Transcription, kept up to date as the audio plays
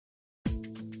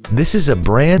This is a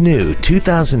brand new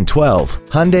 2012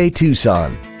 Hyundai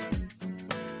Tucson.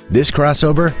 This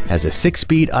crossover has a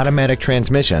 6-speed automatic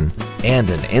transmission and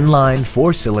an inline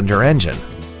 4-cylinder engine.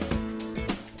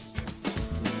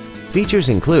 Features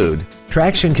include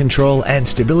traction control and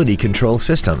stability control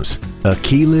systems, a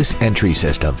keyless entry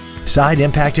system, side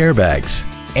impact airbags,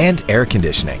 and air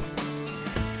conditioning.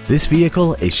 This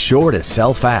vehicle is sure to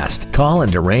sell fast. Call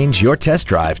and arrange your test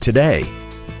drive today.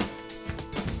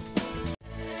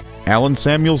 Allen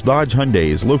Samuels Dodge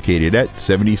Hyundai is located at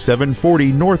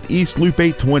 7740 Northeast Loop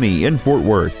 820 in Fort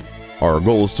Worth. Our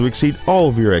goal is to exceed all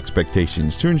of your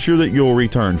expectations to ensure that you'll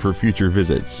return for future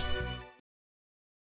visits.